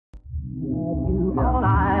All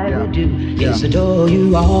I do is adore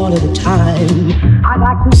you all of the time. I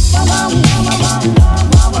like to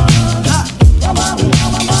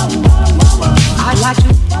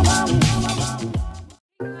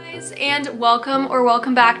Guys, and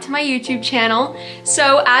welcome back to my YouTube channel.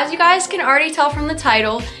 So as you guys can already tell from the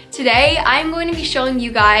title, today I'm going to be showing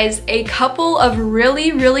you guys a couple of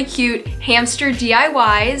really cute hamster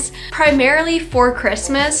DIYs, primarily for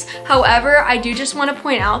Christmas. However, I do just want to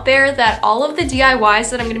point out there that all of the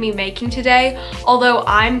DIYs that I'm going to be making today, although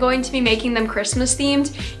I'm going to be making them Christmas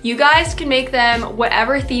themed, you guys can make them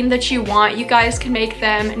whatever theme that you want. You guys can make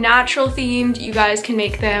them natural themed, you guys can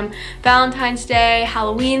make them Valentine's Day,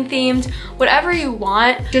 Halloween themed, whatever you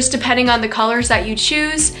want, just depending on the colors that you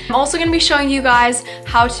choose. I'm also going to be showing you guys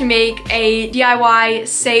how to make a DIY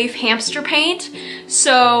safe hamster paint.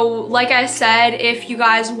 So like I said, if you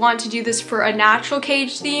guys want to do this for a natural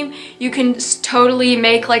cage theme, you can totally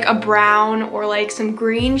make like a brown or like some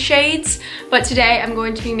green shades. But today I'm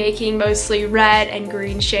going to be making mostly red and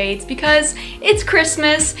green shades because it's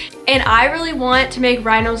Christmas and I really want to make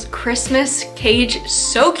Rhino's Christmas cage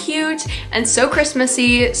so cute and so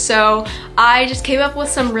Christmassy. So I just came up with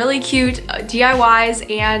some really cute DIYs,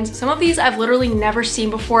 and some of these I've literally never seen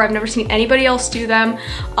before. I've never seen anybody else do them.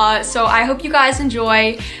 So I hope you guys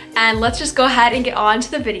enjoy, and let's just go ahead and get on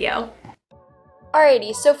to the video.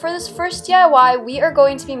 Alrighty, so for this first DIY, we are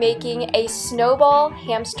going to be making a snowball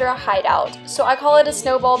hamster hideout. So I call it a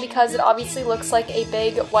snowball because it obviously looks like a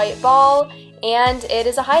big white ball, and it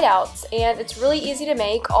is a hideout, and it's really easy to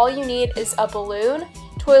make. All you need is a balloon,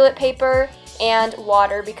 toilet paper, and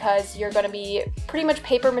water, because you're going to be pretty much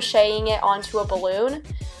paper macheing it onto a balloon.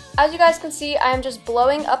 As you guys can see, I am just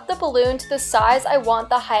blowing up the balloon to the size I want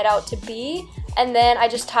the hideout to be, and then I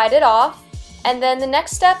just tied it off. And then the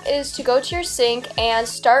next step is to go to your sink and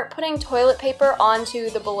start putting toilet paper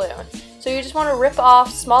onto the balloon. So you just want to rip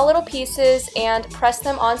off small little pieces and press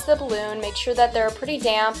them onto the balloon. Make sure that they're pretty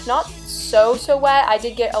damp, not so wet. I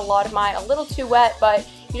did get a lot of mine a little too wet, but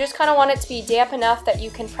you just kind of want it to be damp enough that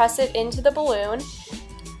you can press it into the balloon.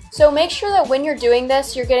 So make sure that when you're doing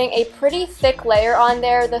this, you're getting a pretty thick layer on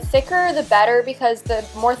there. The thicker the better, because the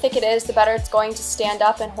more thick it is, the better it's going to stand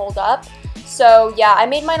up and hold up. So yeah, I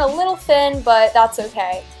made mine a little thin, but that's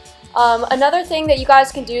okay. Another thing that you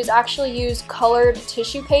guys can do is actually use colored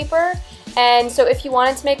tissue paper. And so if you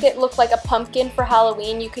wanted to make it look like a pumpkin for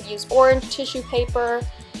Halloween, you could use orange tissue paper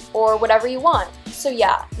or whatever you want. So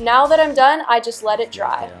yeah, now that I'm done, I just let it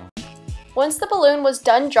dry. Once the balloon was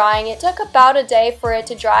done drying, it took about a day for it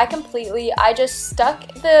to dry completely. I just stuck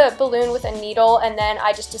the balloon with a needle, and then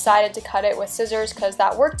I just decided to cut it with scissors because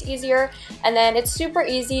that worked easier. And then it's super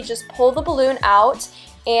easy, just pull the balloon out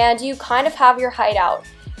and you kind of have your hideout.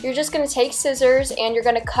 You're just going to take scissors and you're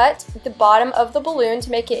going to cut the bottom of the balloon to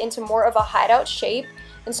make it into more of a hideout shape,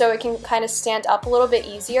 and so it can kind of stand up a little bit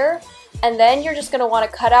easier. And then you're just going to want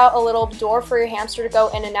to cut out a little door for your hamster to go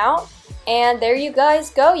in and out. And there you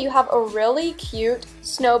guys go. You have a really cute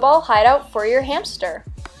snowball hideout for your hamster.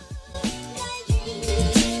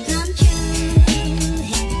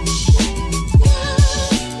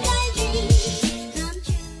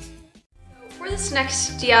 For this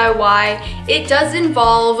next DIY, it does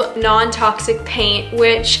involve non-toxic paint,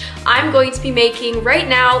 which I'm going to be making right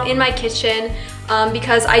now in my kitchen.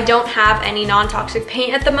 Because I don't have any non-toxic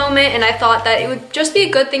paint at the moment, and I thought that it would just be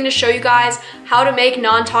a good thing to show you guys how to make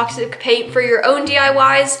non-toxic paint for your own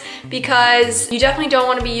DIYs, because you definitely don't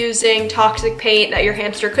want to be using toxic paint that your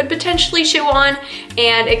hamster could potentially chew on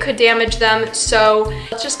and it could damage them. So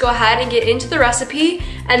let's just go ahead and get into the recipe,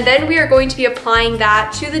 and then we are going to be applying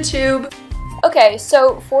that to the tube. Okay,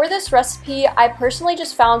 so for this recipe, I personally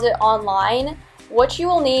just found it online. What you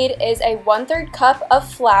will need is a 1/3 cup of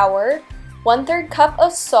flour, 1/3 cup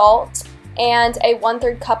of salt, and a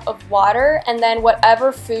 1/3 cup of water, and then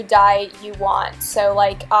whatever food dye you want. So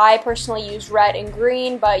like I personally use red and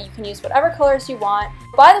green, but you can use whatever colors you want.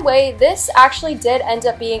 By the way, this actually did end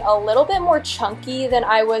up being a little bit more chunky than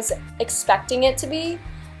I was expecting it to be,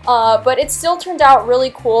 but it still turned out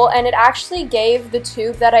really cool, and it actually gave the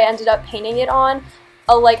tube that I ended up painting it on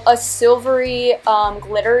like a silvery,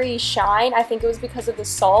 glittery shine. I think it was because of the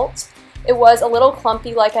salt. It was a little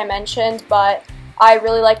clumpy like I mentioned, but I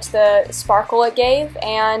really liked the sparkle it gave,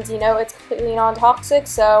 and you know, it's completely non-toxic,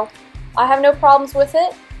 so I have no problems with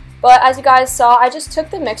it. But as you guys saw, I just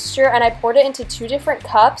took the mixture and I poured it into 2 different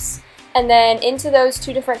cups, and then into those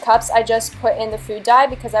 2 different cups I just put in the food dye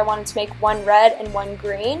because I wanted to make one red and one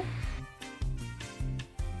green.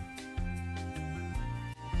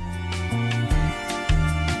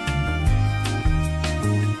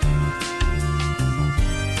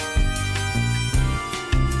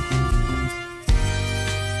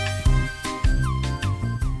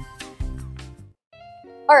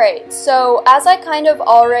 Alright, so as I kind of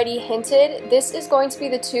already hinted, this is going to be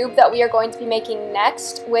the tube that we are going to be making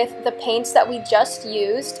next with the paints that we just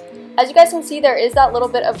used. As you guys can see, there is that little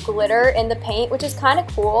bit of glitter in the paint, which is kind of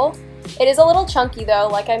cool. It is a little chunky though,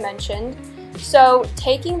 like I mentioned. So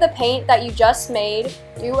taking the paint that you just made,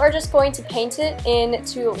 you are just going to paint it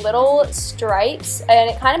into little stripes, and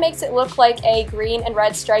it kind of makes it look like a green and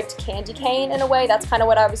red striped candy cane in a way. That's kind of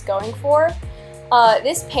what I was going for.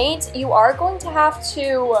 This paint, you are going to have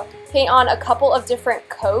to paint on a couple of different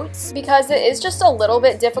coats because it is just a little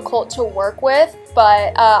bit difficult to work with,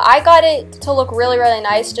 but I got it to look really, really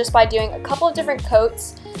nice just by doing a couple of different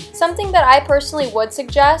coats. Something that I personally would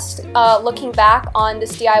suggest, looking back on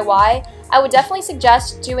this DIY, I would definitely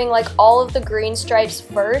suggest doing like all of the green stripes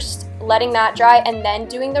first, letting that dry, and then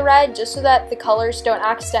doing the red, just so that the colors don't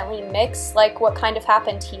accidentally mix like what kind of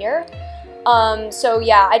happened here. So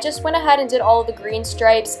yeah, I just went ahead and did all of the green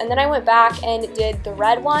stripes, and then I went back and did the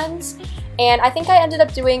red ones, and I think I ended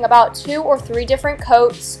up doing about 2 or 3 different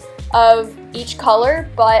coats of each color,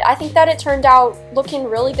 but I think that it turned out looking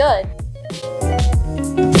really good.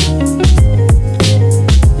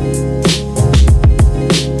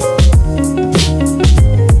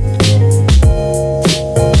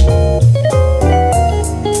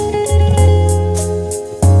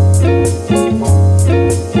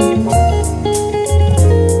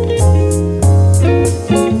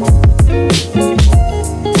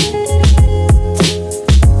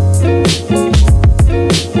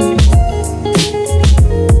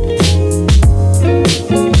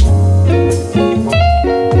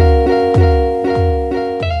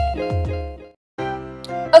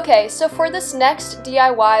 Okay, so for this next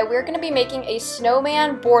DIY, we're going to be making a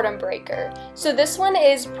snowman boredom breaker. So this one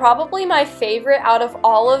is probably my favorite out of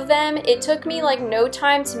all of them. It took me like no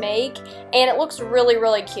time to make, and it looks really,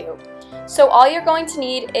 really cute. So all you're going to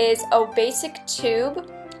need is a basic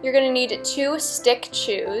tube. You're going to need 2 stick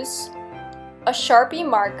chews, a Sharpie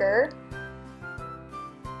marker,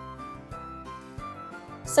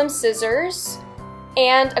 some scissors,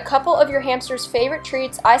 and a couple of your hamster's favorite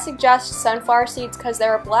treats. I suggest sunflower seeds because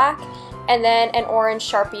they're black, and then an orange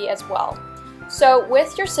Sharpie as well. So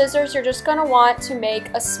with your scissors, you're just going to want to make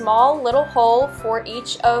a small little hole for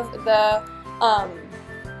each of the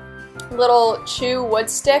little chew wood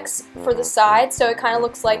sticks for the side, so it kind of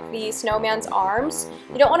looks like the snowman's arms.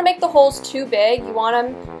 You don't want to make the holes too big. You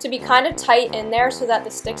want them to be kind of tight in there so that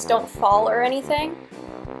the sticks don't fall or anything.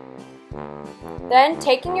 Then,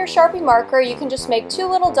 taking your Sharpie marker, you can just make 2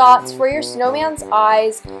 little dots for your snowman's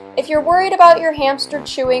eyes. If you're worried about your hamster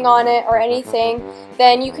chewing on it or anything,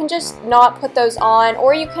 then you can just not put those on,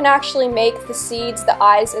 or you can actually make the seeds the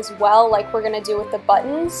eyes as well, like we're going to do with the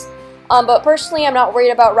buttons. But personally, I'm not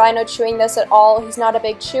worried about Rhino chewing this at all. He's not a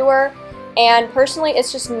big chewer, and personally,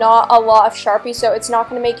 it's just not a lot of Sharpie, so it's not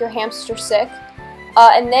going to make your hamster sick.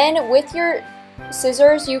 And then, with your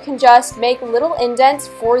scissors, you can just make little indents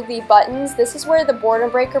for the buttons. This is where the boredom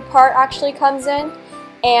breaker part actually comes in,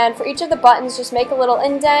 and for each of the buttons, just make a little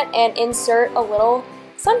indent and insert a little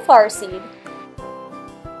sunflower seed.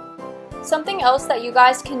 Something else that you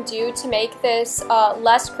guys can do to make this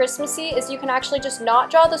less Christmassy is you can actually just not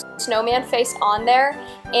draw the snowman face on there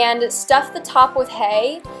and stuff the top with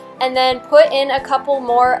hay, and then put in a couple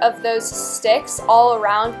more of those sticks all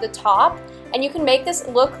around the top. And you can make this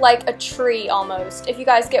look like a tree almost, if you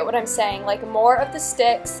guys get what I'm saying, like more of the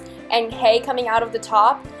sticks and hay coming out of the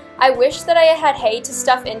top. I wish that I had hay to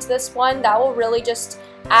stuff into this one. That will really just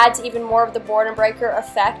add to even more of the boredom breaker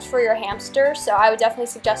effect for your hamster, so I would definitely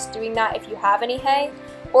suggest doing that if you have any hay.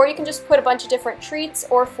 Or you can just put a bunch of different treats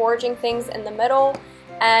or foraging things in the middle,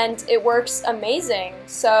 and it works amazing.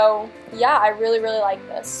 So yeah, I really, really like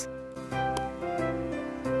this.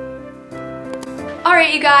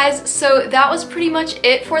 Alright you guys, so that was pretty much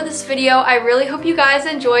it for this video. I really hope you guys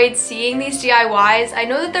enjoyed seeing these DIYs. I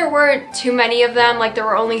know that there weren't too many of them, like there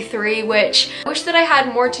were only 3, which I wish that I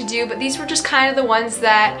had more to do, but these were just kind of the ones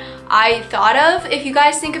that I thought of. If you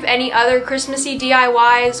guys think of any other Christmassy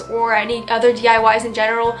DIYs or any other DIYs in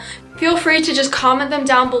general, feel free to just comment them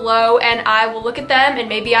down below and I will look at them, and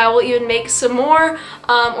maybe I will even make some more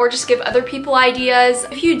or just give other people ideas.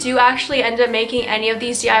 If you do actually end up making any of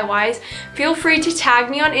these DIYs, feel free to tag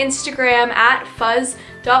me on Instagram at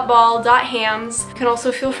fuzz.ball.hams. You can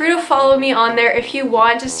also feel free to follow me on there if you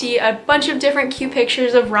want to see a bunch of different cute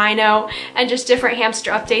pictures of Rhino and just different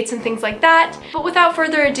hamster updates and things like that. But without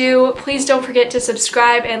further ado, please don't forget to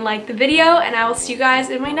subscribe and like the video, and I will see you guys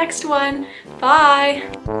in my next one. Bye!